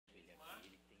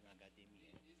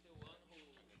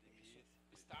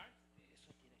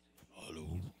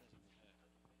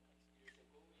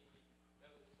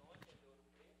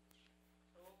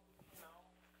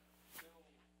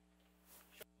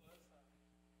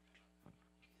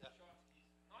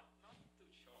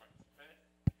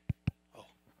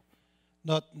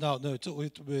Not, no, no, it will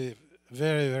be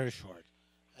very, very short.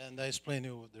 And I explain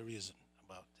you the reason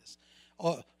about this.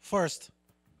 Oh, first,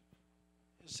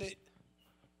 you see,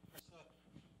 so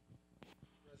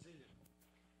Brazilian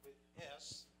with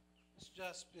S, it's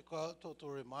just because to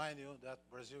remind you that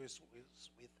Brazil is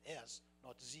with S,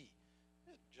 not Z.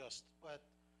 Just, but,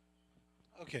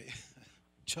 okay,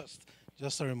 just,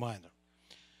 just a reminder.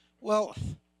 Well,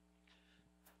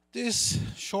 this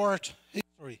short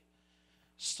history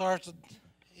started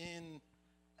in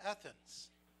Athens.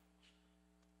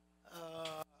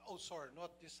 Oh, sorry,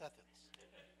 not this Athens.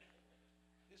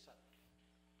 This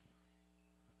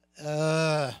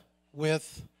Athens.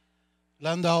 With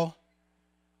Landau,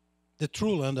 the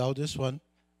true Landau, this one.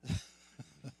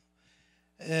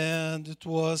 And it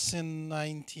was in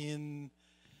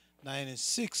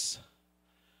 1996.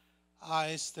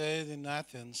 I stayed in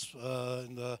Athens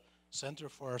in the Center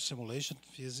for Simulation of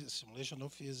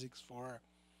Physics for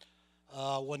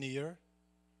 1 year.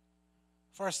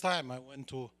 First time I went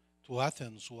to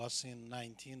Athens was in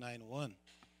 1991.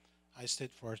 I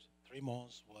stayed for 3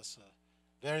 months. It was a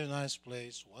very nice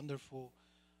place, wonderful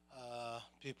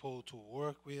people to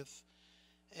work with.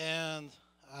 And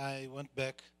I went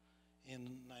back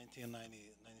in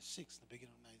 1996, the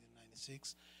beginning of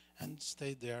 1996, and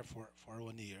stayed there for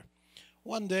 1 year.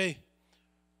 One day,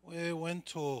 we went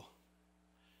to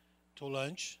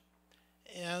lunch,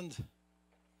 and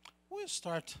we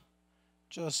start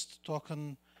just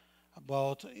talking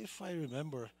about, if I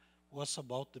remember, was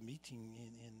about the meeting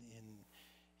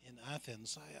in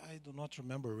Athens. I do not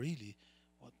remember really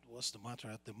what was the matter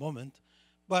at the moment,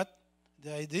 but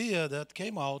the idea that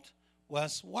came out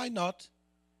was, why not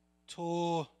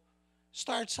to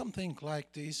start something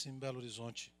like this in Belo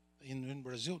Horizonte, in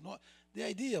Brazil? No, the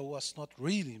idea was not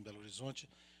really in Belo Horizonte,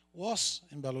 was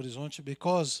in Belo Horizonte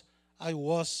because I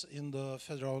was in the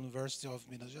Federal University of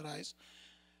Minas Gerais,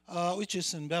 which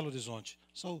is in Belo Horizonte.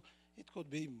 So it could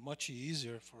be much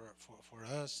easier for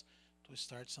us to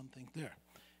start something there.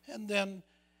 And then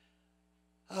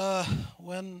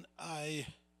when I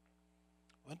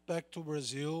went back to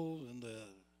Brazil in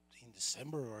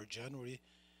December or January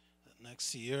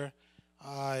next year,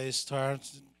 I started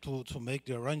to make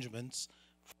the arrangements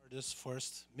for this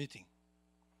first meeting.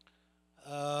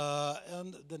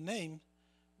 And the name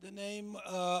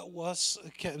was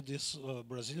this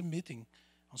Brazilian meeting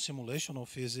on simulation of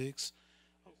physics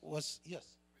was,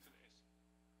 yes,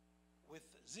 with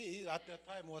Z. At that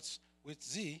time was with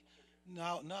Z.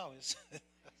 Now it's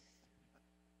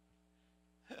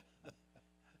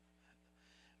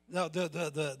no,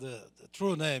 the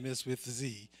true name is with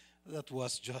Z. That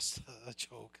was just a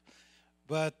joke.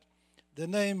 But the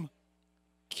name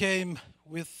came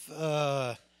with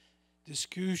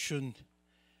discussion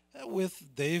with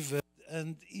David,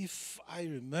 and if I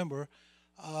remember,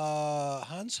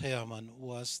 Hans Hermann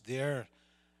was there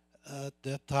at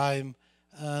that time,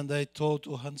 and I told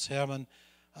to Hans Hermann,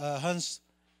 Hans,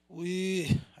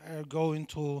 we are going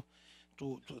to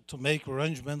make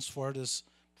arrangements for this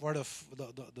for the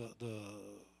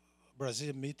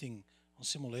Brazilian meeting on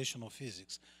simulation of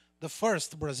physics, the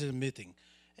first Brazilian meeting.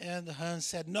 And Hans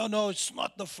said, no, no, it's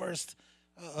not the first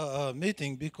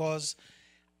meeting, because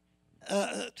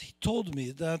he told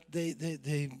me that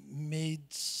they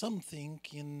made something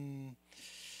in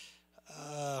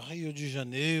Rio de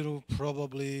Janeiro,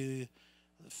 probably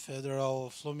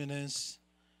Federal Fluminense,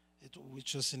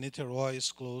 which is in Niterói,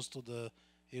 is close to the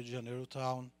Rio de Janeiro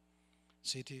town,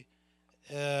 city.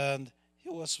 And he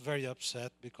was very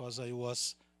upset because I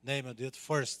was named it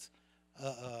first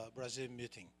Brazilian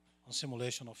meeting on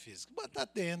simulation of physics. But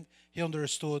at the end, he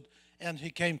understood, and he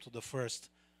came to the first.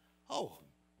 Oh,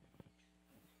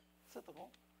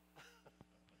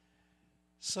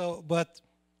 so, but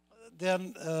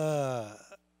then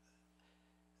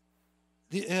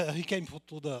he came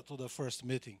to the first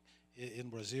meeting in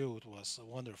Brazil. It was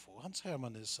wonderful. Hans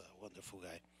Hermann is a wonderful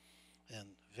guy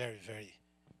and very, very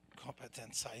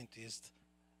competent scientist.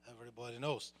 Everybody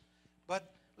knows.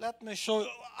 But let me show you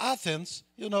Athens.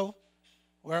 You know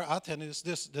where Athens is.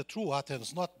 This the true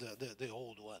Athens, not the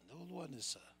old one. The old one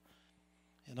is,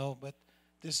 But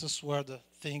this is where the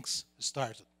things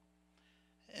started.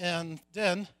 And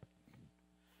then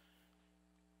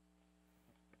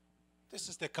this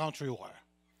is the country war.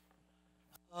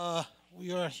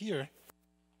 We are here.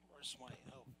 Where's my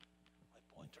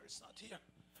pointer is not here.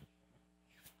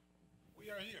 We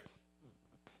are here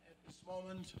at this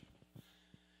moment.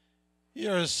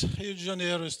 Here is Rio de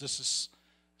Janeiro. This is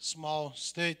small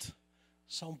state.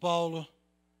 São Paulo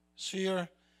is here.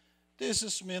 This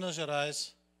is Minas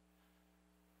Gerais.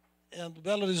 And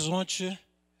Belo Horizonte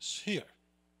is here.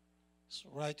 It's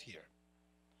right here.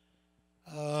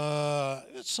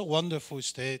 It's a wonderful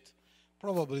state,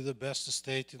 probably the best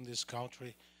state in this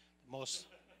country. Most,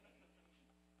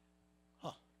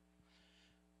 huh.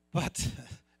 But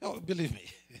oh, believe me,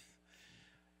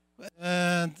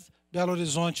 and Belo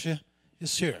Horizonte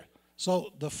is here.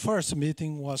 So the first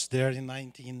meeting was there in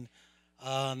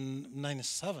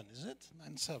 1997, is it?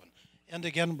 97. And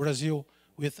again, Brazil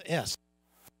with S.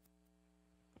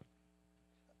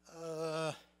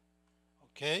 Uh,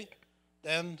 okay.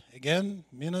 Then again,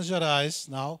 Minas Gerais,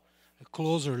 now a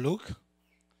closer look.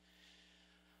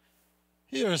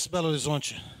 Here is Belo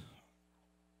Horizonte.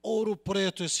 Ouro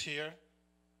Preto is here.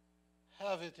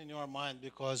 Have it in your mind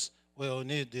because we'll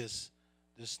need this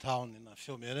town in a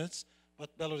few minutes.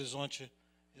 But Belo Horizonte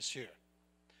is here.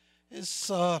 It's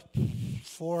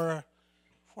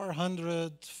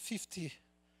 450,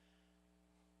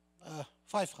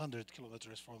 500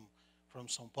 kilometers from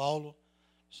São Paulo.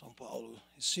 São Paulo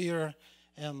is here,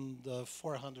 and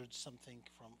 400 something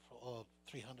from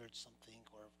 300 something,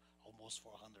 or almost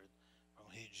 400 from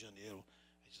Rio de Janeiro,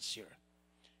 which is here,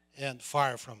 and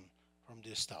far from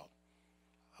this town.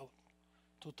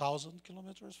 2,000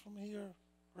 kilometers from here,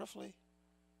 roughly.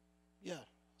 Yeah,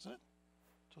 is it?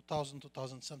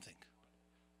 2,000 something.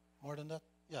 More than that?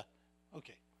 Yeah,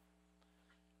 okay.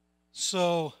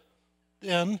 So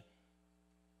then,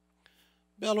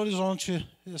 Belo Horizonte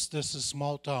is this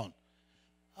small town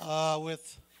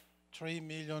with 3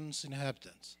 million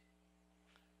inhabitants.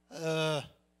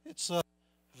 It's a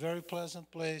very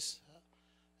pleasant place,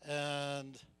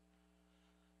 and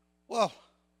well,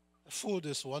 the food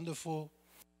is wonderful,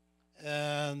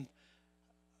 and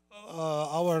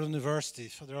our university,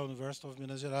 Federal University of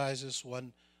Minas Gerais, is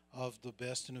one of the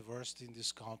best universities in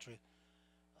this country,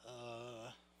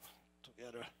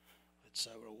 together with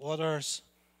several others.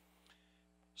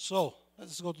 So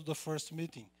let's go to the first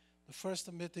meeting. The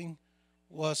first meeting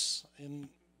was in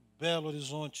Belo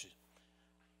Horizonte.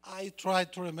 I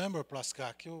tried to remember,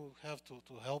 Plaskak. You have to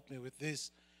help me with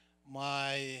this.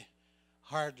 My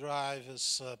hard drive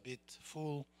is a bit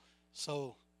full,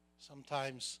 so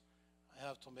sometimes I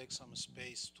have to make some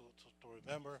space to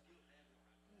remember.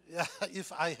 Yeah,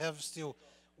 if I have still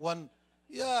one.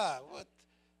 Yeah, what?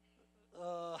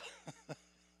 Uh,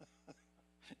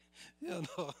 you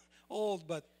know, old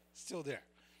but still there.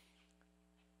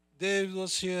 David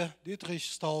was here. Dietrich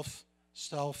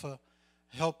Stauffer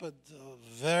helped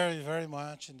very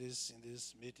much in this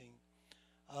meeting.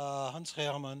 Hans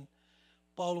Hermann,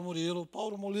 Paulo Murilo.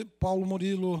 Paulo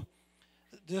Murilo.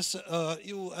 This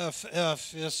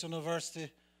UFF is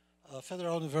University,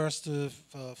 Federal University of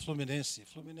Fluminense.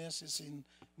 Fluminense is in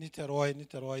Niterói.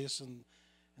 Niterói is in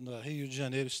the Rio de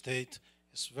Janeiro state.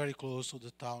 It's very close to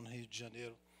the town Rio de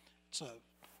Janeiro.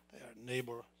 They are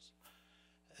neighbors.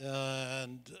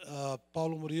 And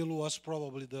Paulo Murilo was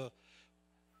probably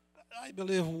I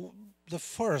believe, the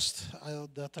first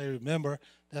that I remember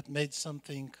that made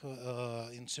something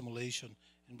in simulation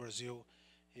in Brazil.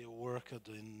 He worked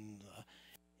in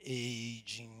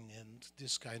aging and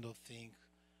this kind of thing.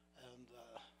 And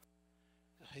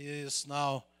he is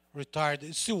now retired.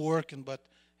 He's still working, but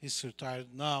he's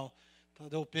retired now.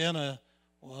 Tadeu Pena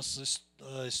was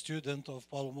a student of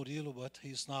Paulo Murilo, but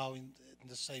he's now in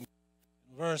the same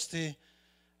university.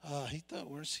 Rita,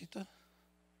 where's Rita?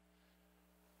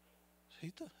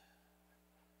 Rita?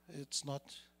 It's not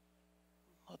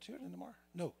here anymore?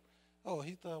 No. Oh,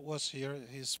 Rita was here.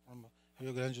 He's from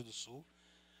Rio Grande do Sul.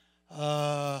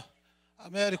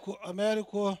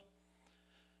 Américo,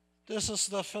 this is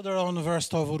the Federal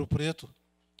University of Ouro Preto.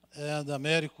 And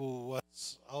Américo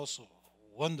was also a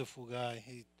wonderful guy.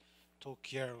 He took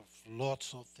care of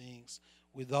lots of things.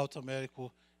 Without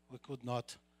Américo, we could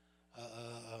not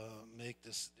make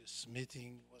this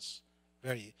meeting. Was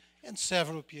very, and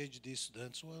several PhD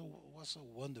students. Well, it was a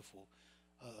wonderful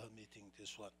meeting,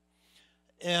 this one.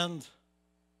 And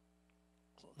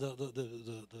the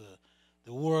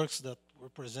works that were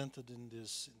presented in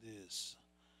this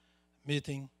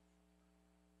meeting,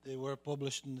 they were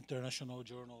published in the International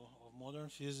Journal of Modern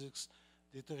Physics.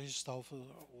 Dietrich Stauffer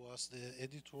was the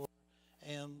editor,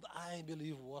 and I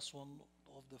believe was one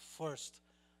of the first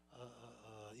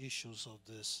issues of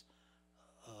this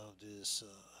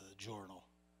journal.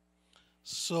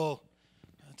 So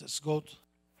let's go to,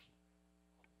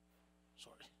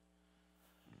 sorry.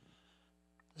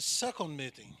 The second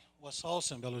meeting was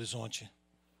also in Belo Horizonte.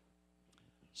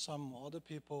 Some other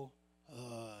people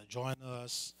joined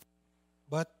us,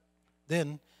 but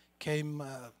then came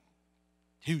a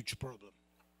huge problem.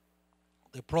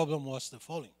 The problem was the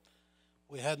following.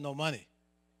 We had no money.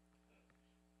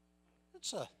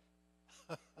 It's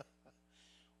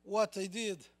what I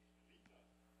did.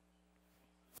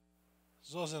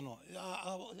 Zozeno.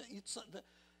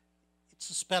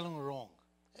 It's spelling wrong.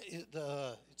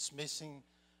 It's missing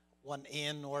one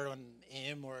N or an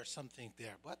M or something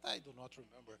there, but I do not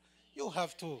remember. You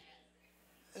have to.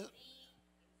 Uh,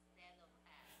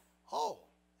 oh,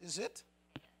 is it?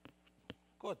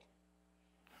 Good.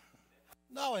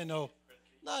 Now I know.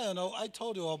 Now I know. I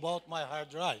told you about my hard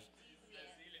drive.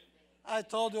 I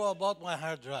told you about my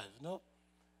hard drive. No.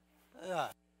 Yeah.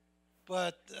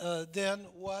 But then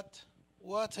what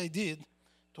I did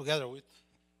together with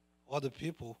other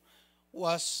people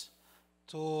was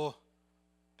to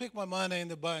pick my money in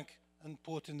the bank and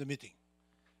put in the meeting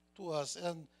to us.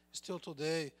 And still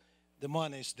today, the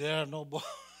money is there. Nobody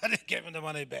gave me the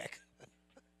money back.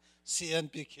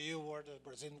 CNPQ or the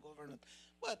Brazilian government.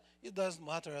 But it doesn't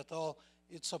matter at all.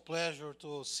 It's a pleasure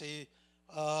to see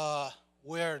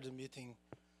where the meeting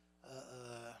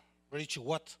reached,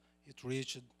 what it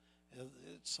reached.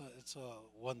 It's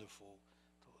wonderful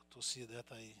to see that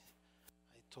I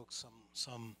took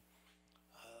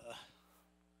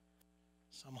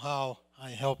somehow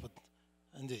I helped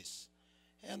in this.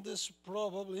 And this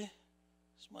probably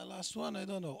is my last one. I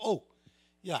don't know. Oh,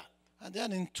 yeah. And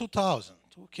then in 2000,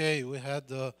 okay, we had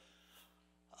the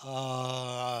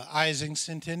Rising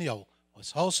Centennial.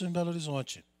 Was also in Belo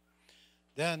Horizonte.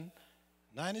 Then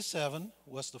 97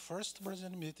 was the first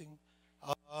Brazilian meeting.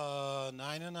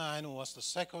 99 was the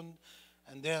second.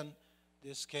 And then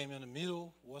this came in the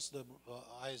middle, was the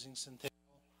Rising Centennial.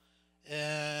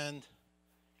 And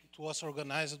it was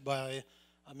organized by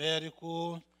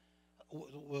Américo,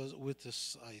 with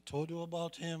this, I told you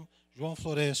about him, João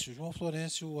Florencio. João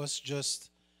Florencio was just,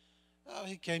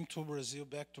 he came to Brazil,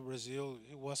 back to Brazil.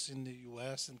 He was in the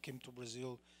US and came to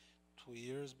Brazil 2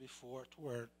 years before,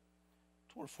 2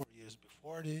 or 4 years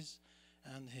before this,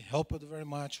 and he helped very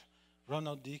much.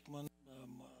 Ronald Dickman,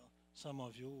 some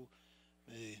of you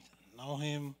may know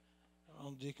him.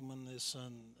 Ronald Dickman is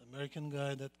an American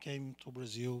guy that came to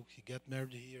Brazil. He got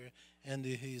married here, and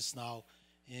he is now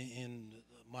in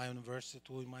my university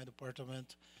too, in my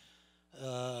department.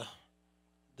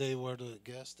 They were the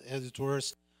guest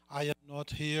editors. I am not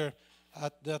here.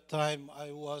 At that time,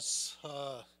 I was,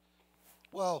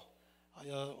 well, I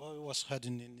was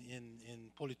heading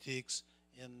in politics,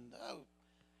 in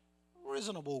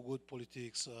reasonable good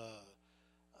politics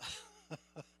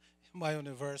in my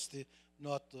university,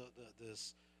 not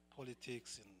this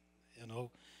politics,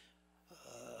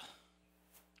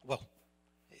 well,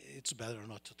 it's better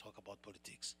not to talk about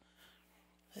politics.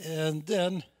 And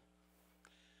then,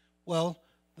 well,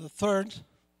 the third,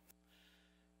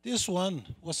 this one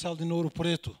was held in Ouro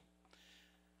Preto.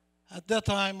 At that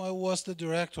time, I was the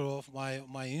director of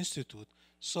my institute,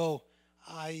 so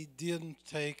I didn't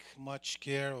take much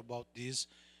care about this.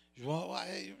 If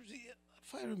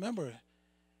I remember,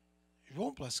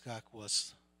 João Plascac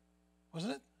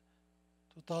wasn't it?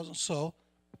 2000. So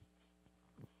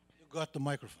you got the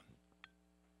microphone.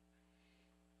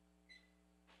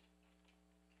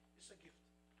 It's a gift.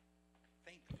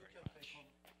 Thank you very much.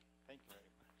 Thank you very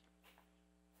much.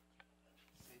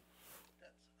 See,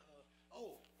 that's,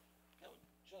 oh, no,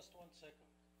 just 1 second.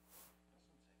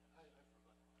 I forgot about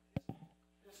this.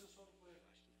 This is so quick.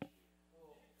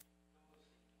 Oh,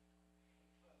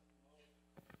 that was,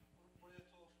 Ouro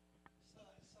Preto.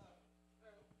 It's a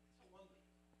wonder.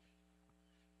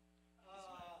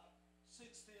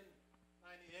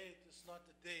 1698 is not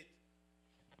the date.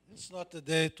 It's not the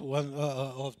date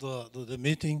of the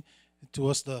meeting. It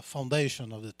was the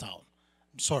foundation of the town.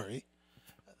 I'm sorry.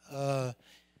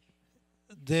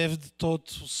 David told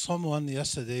someone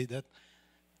yesterday that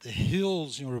the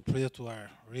hills in Rio Preto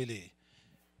are really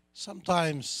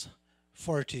sometimes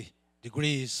 40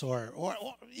 degrees or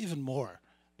even more.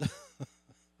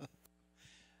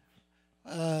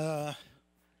 I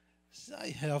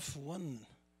have one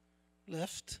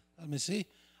left. Let me see.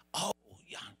 Oh,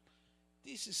 yeah.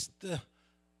 This is the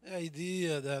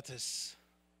idea that is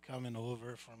coming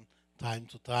over from time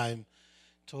to time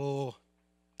to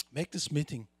make this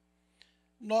meeting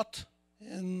not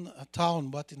in a town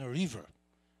but in a river,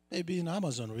 maybe in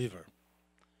Amazon River.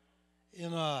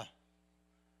 It's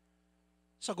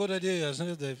a good idea, isn't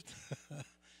it, David?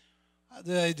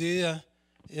 The idea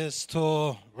is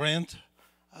to rent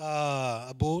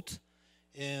a boat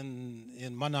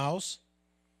in Manaus.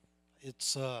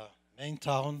 It's a main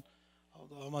town of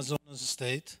the Amazonas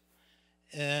state,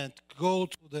 and go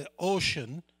to the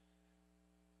ocean.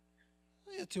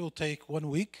 It will take 1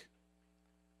 week,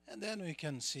 and then we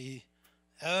can see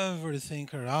everything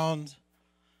around.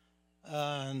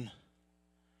 And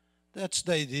that's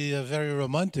the idea, very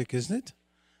romantic, isn't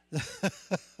it?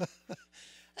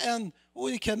 And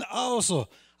we can also,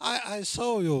 I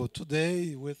saw you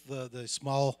today with the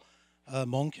small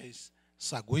monkeys,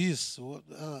 saguis.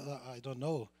 I don't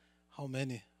know how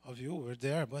many of you were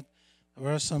there, but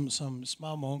there were some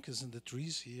small monkeys in the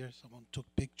trees here. Someone took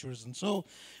pictures, and so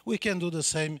we can do the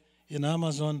same in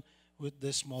Amazon with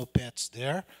the small pets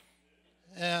there.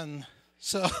 And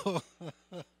so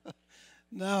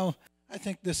now I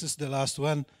think this is the last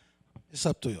one. It's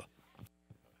up to you.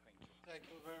 Thank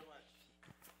you very much.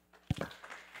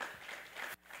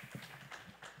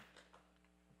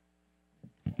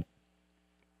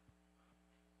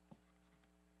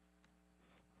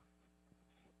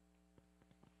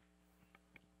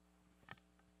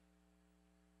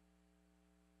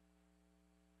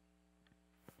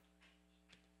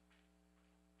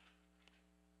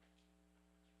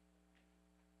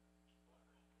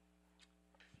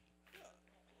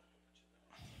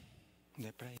 Não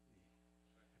é para ele.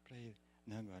 É para ele.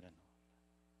 Não, agora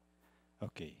não.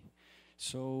 Okay.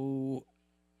 So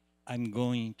I'm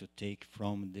going to take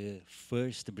from the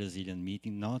first Brazilian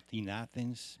meeting, not in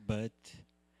Athens, but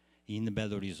in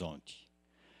Belo Horizonte.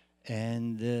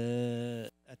 And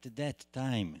at that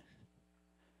time,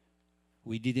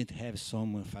 we didn't have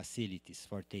some facilities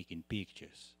for taking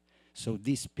pictures. So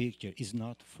this picture is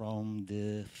not from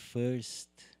the first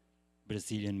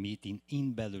Brazilian meeting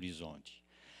in Belo Horizonte.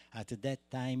 At that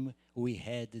time, we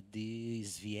had the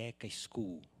Svieca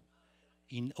school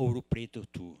in Ouro Preto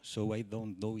too. So I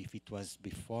don't know if it was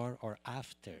before or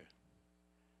after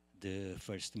the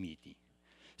first meeting.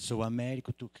 So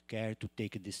Americo took care to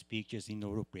take these pictures in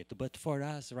Ouro Preto. But for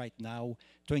us right now,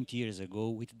 20 years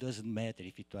ago, it doesn't matter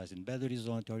if it was in Belo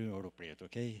Horizonte or in Ouro Preto,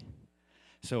 okay?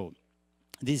 So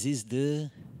this is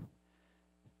the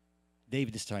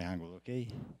David's triangle, okay?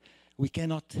 We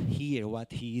cannot hear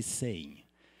what he is saying,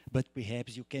 but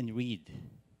perhaps you can read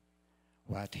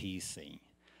what he is saying.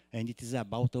 And it is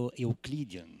about a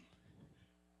Euclidean,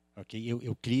 okay,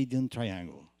 Euclidean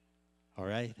triangle, all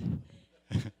right?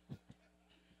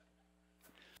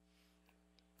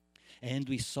 And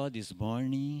we saw this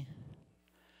morning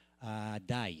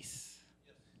dice.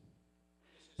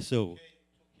 So,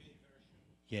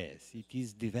 yes, it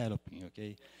is developing,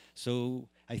 okay? So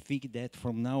I think that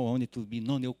from now on it will be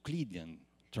non-Euclidean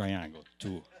triangle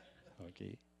too,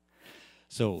 okay?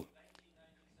 So,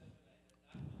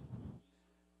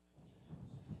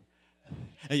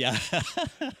 yeah.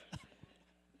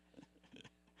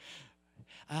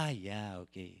 Yeah,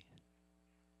 okay.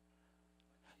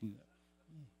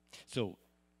 So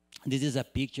this is a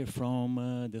picture from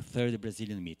the third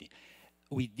Brazilian meeting.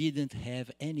 We didn't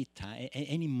have any time,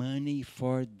 any money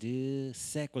for the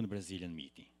second Brazilian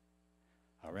meeting.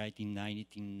 All right, in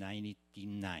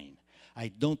 1999. I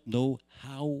don't know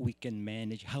how we can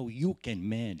manage, how you can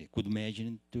manage, could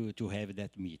imagine to have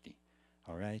that meeting.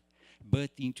 All right,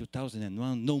 but in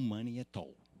 2001, no money at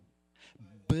all.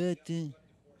 But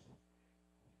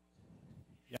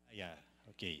yeah,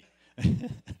 okay.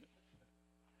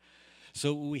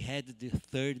 So we had the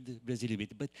third Brazilian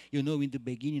meeting. But you know, in the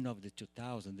beginning of the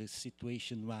 2000s, the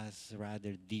situation was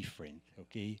rather different,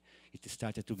 okay? It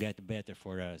started to get better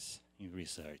for us in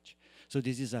research. So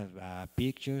this is a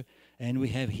picture, and we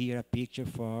have here a picture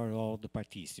for all the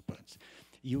participants.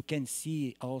 You can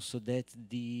see also that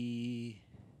the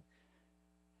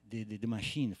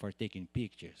machine for taking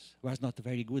pictures was not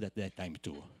very good at that time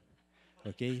too,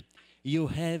 okay? You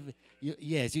have,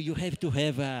 yes, you have to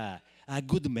have a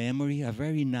good memory, a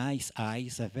very nice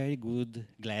eyes, a very good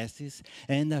glasses,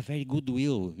 and a very good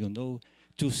will, you know,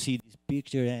 to see this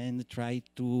picture and try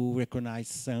to recognize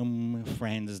some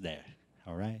friends there,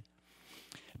 all right?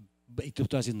 But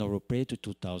it was in Ouro Preto,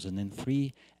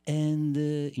 2003, and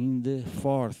in the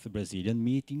fourth Brazilian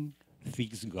meeting,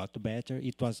 things got better.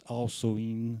 It was also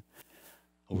in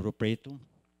Ouro Preto,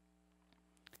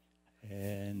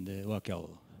 and what else?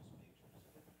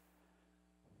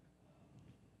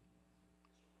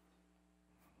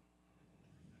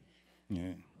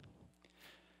 Yeah.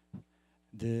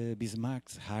 The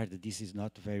Bismarck's hard, this is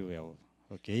not very well,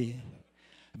 okay?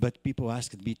 But people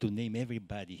asked me to name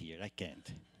everybody here. I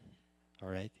can't. All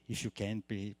right? If you can,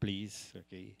 please,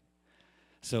 okay?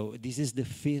 So this is the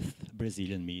fifth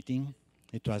Brazilian meeting.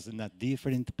 It was in a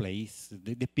different place.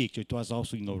 The picture, it was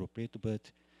also in Ouro Preto, but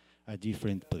a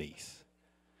different place.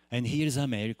 And here's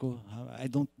Americo. I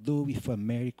don't know if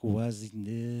Americo was in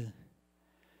the...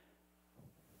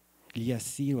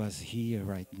 Liaci was here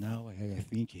right now. I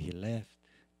think he left.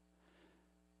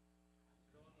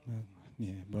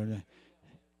 Yeah, but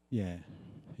yeah,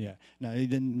 yeah. Now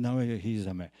he's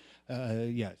American.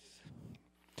 Yes.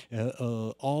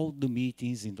 All the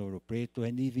meetings in Ouro Preto,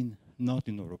 and even not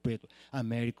in Ouro Preto,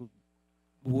 America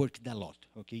worked a lot.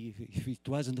 Okay, if it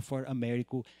wasn't for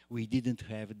America, we didn't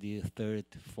have the third,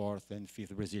 fourth, and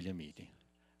fifth Brazilian meeting.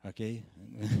 Okay.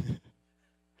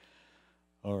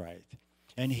 All right.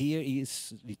 And here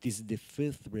it is the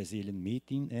fifth Brazilian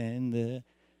meeting, and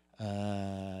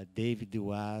David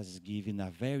was given a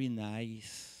very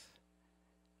nice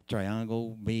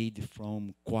triangle made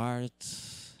from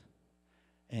quartz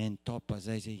and topaz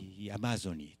as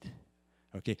Amazonite.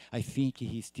 Okay, I think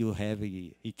he still have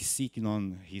it sitting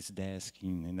on his desk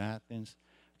in Athens.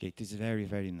 Okay, it is very,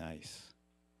 very nice.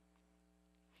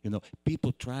 You know,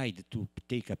 people tried to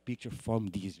take a picture from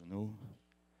this, you know.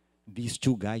 These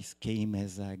two guys came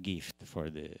as a gift for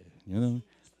the, you know.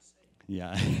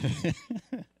 Yeah.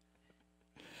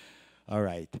 All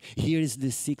right. Here is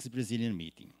the sixth Brazilian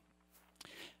meeting.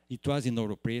 It was in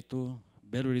Ouro Preto,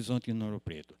 Belo Horizonte in Ouro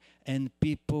Preto. And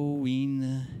people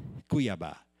in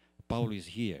Cuiabá, Paulo is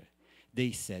here,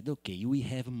 they said, okay, we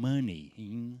have money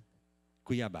in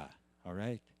Cuiabá, all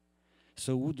right?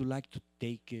 So would you like to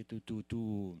take,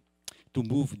 to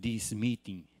move this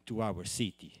meeting to our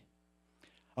city?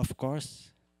 Of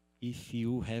course, if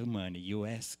you have money, you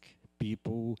ask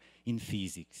people in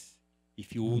physics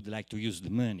if you would like to use the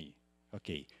money.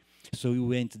 Okay, so we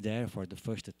went there for the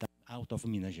first time out of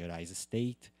Minas Gerais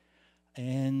state,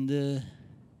 and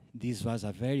this was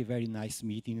a very, very nice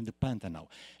meeting in the Pantanal.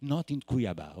 Not in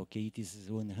Cuiabá, okay? It is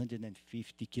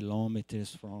 150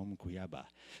 kilometers from Cuiabá.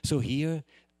 So here,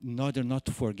 in order not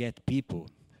to forget people,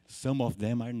 some of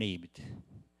them are named,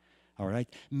 all right?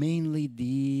 Mainly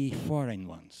the foreign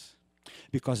ones.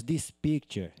 Because this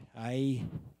picture, I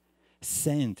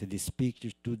sent this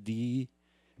picture to the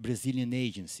Brazilian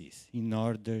agencies in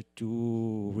order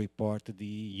to report the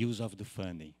use of the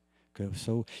funding. Okay?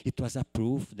 So it was a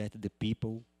proof that the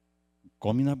people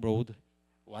coming abroad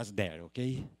was there,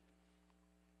 okay?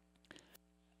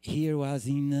 Here was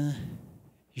in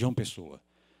João Pessoa.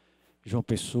 João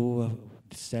Pessoa,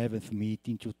 the 7th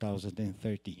meeting,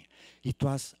 2013. It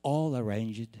was all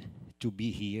arranged to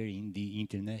be here in the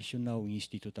International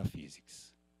Institute of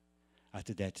Physics at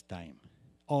that time.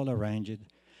 All arranged,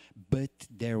 but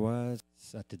there was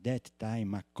at that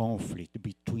time a conflict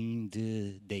between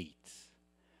the dates.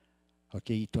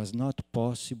 Okay, it was not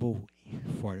possible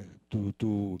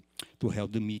to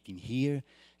have the meeting here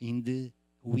in the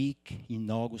week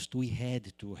in August we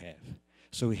had to have.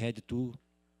 So we had to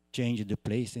change the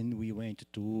place and we went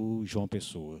to João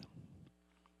Pessoa.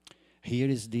 Here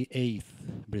is the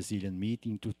 8th Brazilian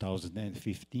meeting,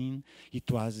 2015.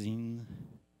 It was in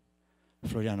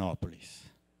Florianópolis,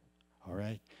 all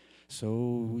right?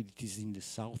 So it is in the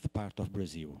south part of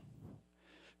Brazil.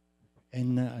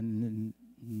 And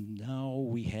now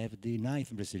we have the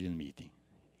 9th Brazilian meeting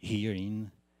here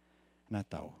in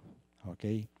Natal,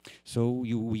 okay? So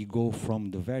we go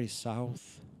from the very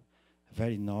south,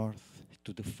 very north,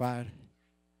 to the far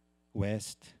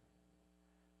west,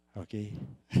 okay?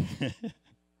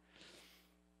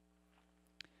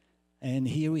 And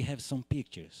here we have some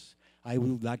pictures. I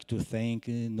would like to thank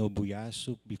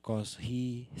Nobuyasu because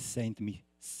he sent me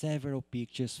several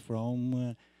pictures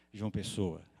from João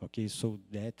Pessoa. Okay, so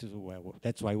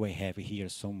that's why we have here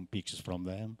some pictures from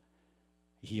them.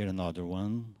 Here another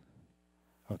one.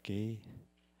 Okay,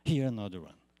 here another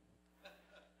one.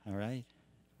 All right.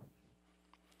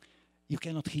 You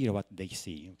cannot hear what they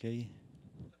say. Okay.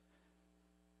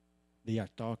 They are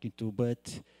talking to,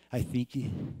 but I think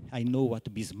I know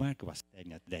what Bismarck was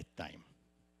saying at that time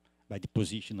by the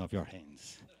position of your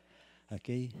hands.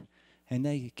 Okay. And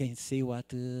I can say what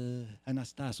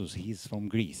Anastasios, he's from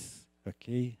Greece,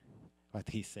 okay? What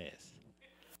he says.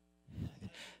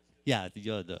 Yeah, the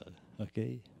other,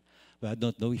 okay? But I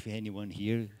don't know if anyone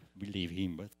here believe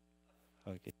him, but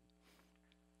okay.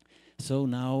 So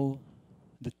now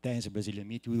the 10th Brazilian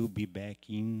meeting will be back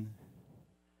in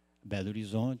Belo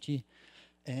Horizonte,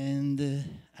 and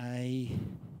I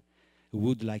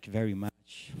would like very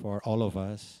much for all of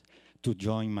us to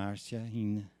join Marcia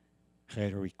in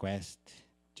her request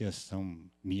just some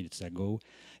minutes ago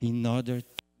in order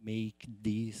to make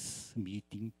this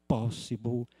meeting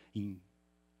possible in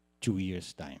 2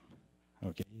 years' time.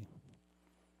 Okay?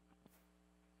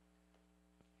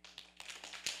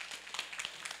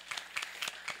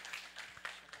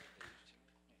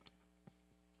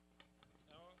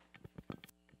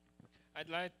 I'd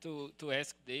like to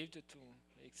ask David to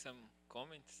make some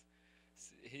comments.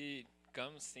 He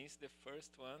comes since the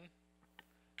first one.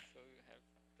 So you have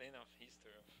plenty of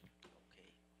history. Okay.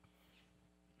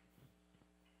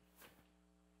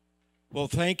 Well,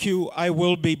 thank you. I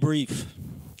will be brief.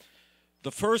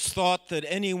 The first thought that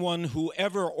anyone who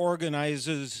ever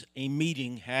organizes a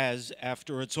meeting has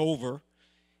after it's over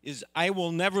is I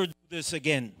will never do this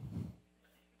again.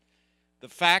 The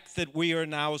fact that we are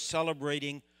now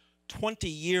celebrating 20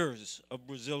 years of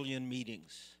Brazilian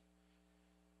meetings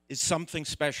is something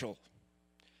special.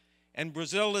 And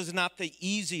Brazil is not the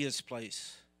easiest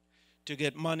place to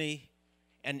get money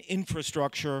and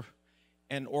infrastructure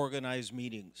and organize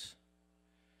meetings.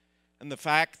 And the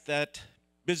fact that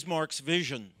Bismarck's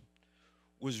vision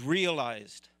was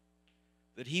realized,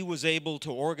 that he was able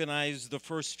to organize the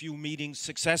first few meetings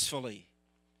successfully,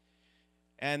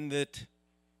 and that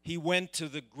he went to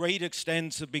the great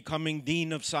extents of becoming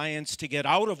Dean of Science to get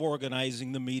out of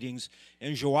organizing the meetings,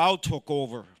 and João took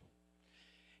over.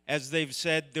 As they've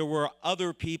said, there were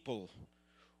other people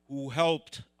who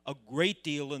helped a great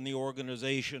deal in the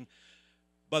organization,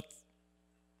 but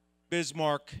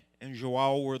Bismarck and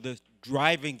João were the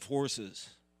driving forces.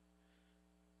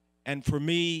 And for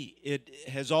me, it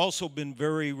has also been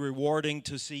very rewarding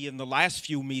to see in the last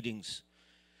few meetings,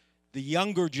 the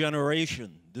younger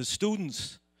generation, the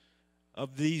students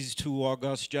of these two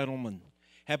august gentlemen,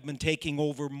 have been taking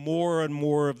over more and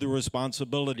more of the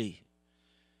responsibility.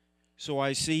 So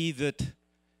I see that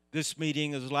this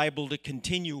meeting is liable to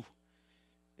continue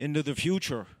into the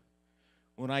future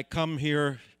when I come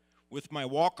here with my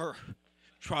walker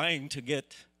trying to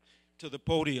get to the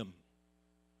podium.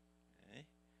 Okay.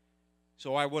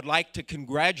 So I would like to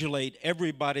congratulate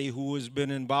everybody who has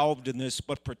been involved in this,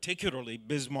 but particularly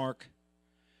Bismarck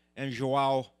and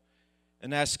João,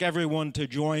 and ask everyone to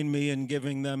join me in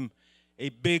giving them a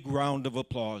big round of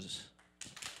applause.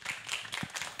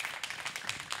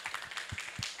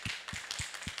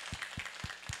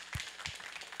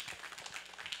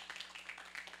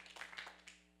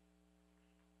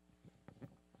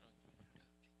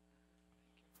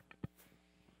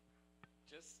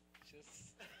 Just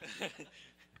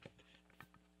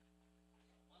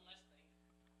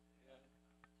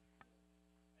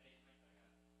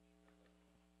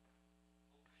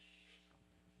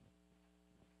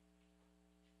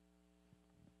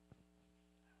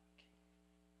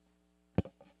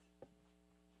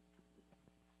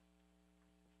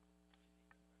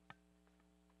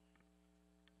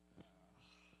one last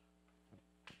thing.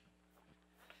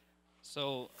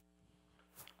 So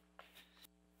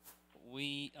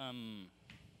we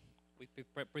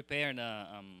prepared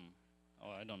oh,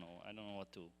 I don't know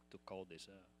what to call this.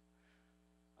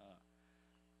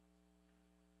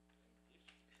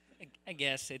 I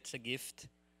guess it's a gift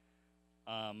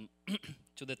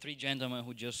to the three gentlemen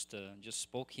who just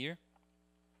spoke here,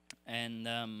 and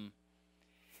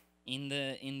in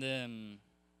the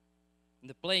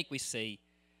plaque we say,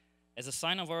 as a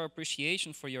sign of our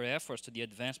appreciation for your efforts to the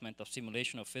advancement of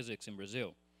simulational physics in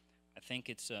Brazil. I think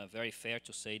it's very fair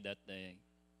to say that the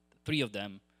three of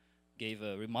them gave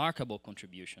a remarkable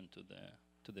contribution to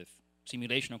the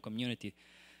simulational community.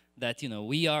 That, you know,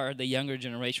 we are the younger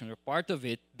generation, we're part of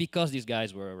it because these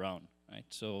guys were around, right?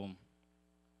 So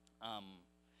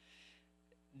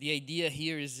the idea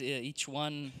here is each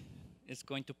one is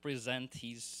going to present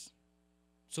his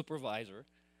supervisor,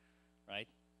 right?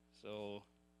 So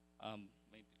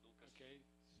maybe Lucas. Okay,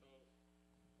 so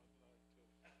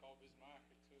I'd like to call Bismarck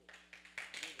to give him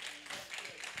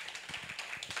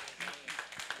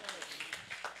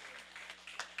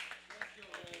Thank you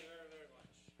very, very much.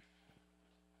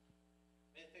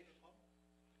 May I take it home?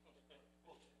 Oh, thank you.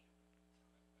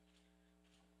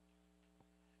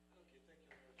 Okay, thank you very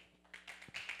much.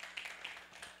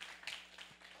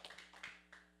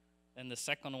 And the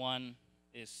second one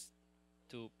is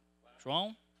to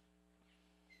João.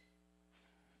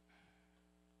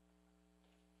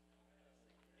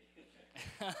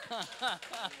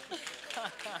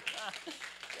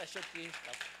 Acho que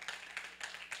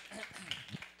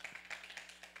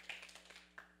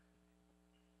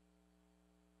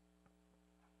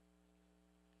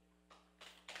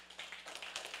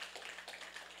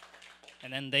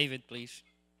And then David, please.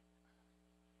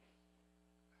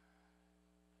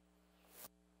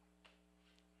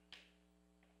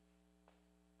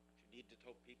 You need to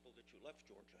tell people that you left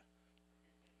Georgia.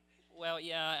 Well,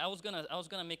 yeah, I was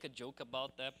gonna make a joke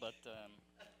about that, but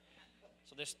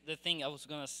so there's the thing I was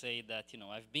gonna say that, you know,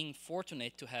 I've been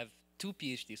fortunate to have two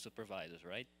PhD supervisors,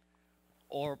 right?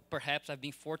 Or perhaps I've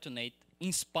been fortunate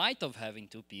in spite of having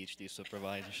two PhD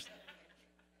supervisors.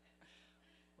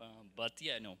 But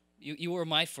yeah, no, you were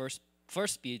my first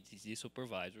PhD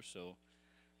supervisor, so.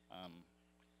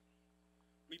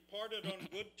 We parted on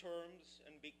good terms,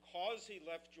 and because he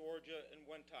left Georgia and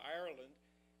went to Ireland,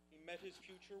 he met his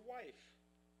future wife.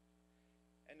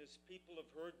 And as people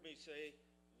have heard me say,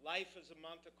 life is a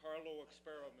Monte Carlo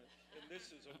experiment, and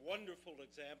this is a wonderful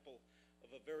example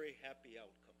of a very happy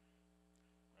outcome.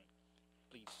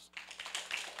 please.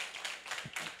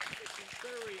 This is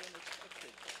very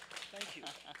unexpected. Thank you.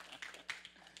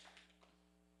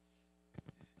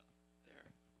 There.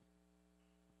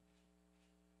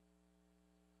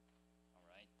 All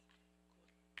right.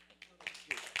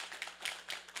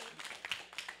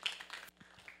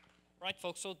 Right,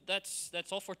 folks. So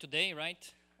that's all for today,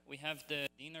 right? We have the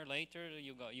dinner later.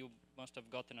 You must have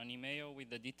gotten an email with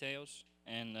the details,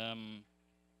 and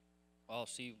I'll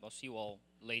see you all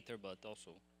later, but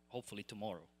also hopefully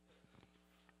tomorrow.